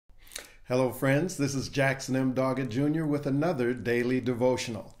Hello, friends. This is Jackson M. Doggette Jr. with another daily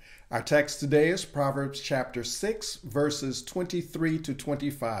devotional. Our text today is Proverbs chapter 6, verses 23 to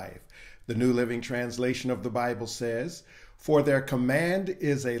 25. The New Living Translation of the Bible says, "For their command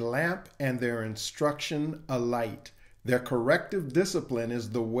is a lamp and their instruction a light. Their corrective discipline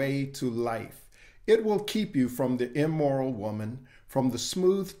is the way to life. It will keep you from the immoral woman, from the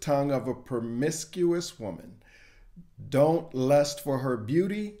smooth tongue of a promiscuous woman. Don't lust for her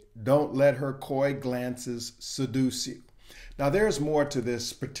beauty. Don't let her coy glances seduce you." Now, there's more to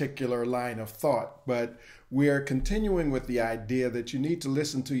this particular line of thought, but we're continuing with the idea that you need to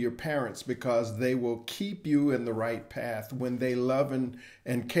listen to your parents because they will keep you in the right path. When they love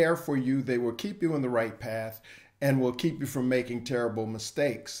and care for you, they will keep you in the right path and will keep you from making terrible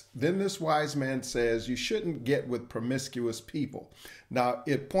mistakes. Then this wise man says you shouldn't get with promiscuous people. Now,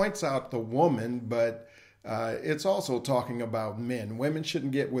 it points out the woman, but it's also talking about men. Women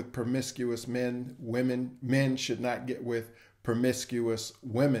shouldn't get with promiscuous men. Men should not get with promiscuous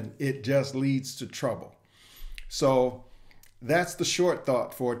women. It just leads to trouble. So that's the short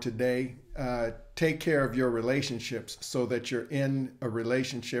thought for today. Take care of your relationships so that you're in a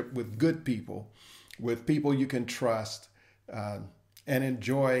relationship with good people, with people you can trust, and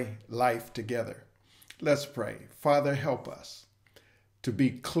enjoy life together. Let's pray. Father, help us to be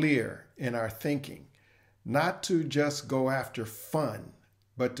clear in our thinking, not to just go after fun,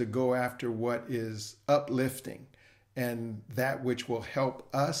 but to go after what is uplifting and that which will help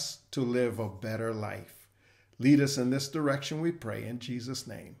us to live a better life. Lead us in this direction, we pray in Jesus'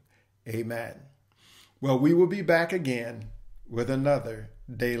 name. Amen. Well, we will be back again with another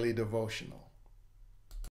daily devotional.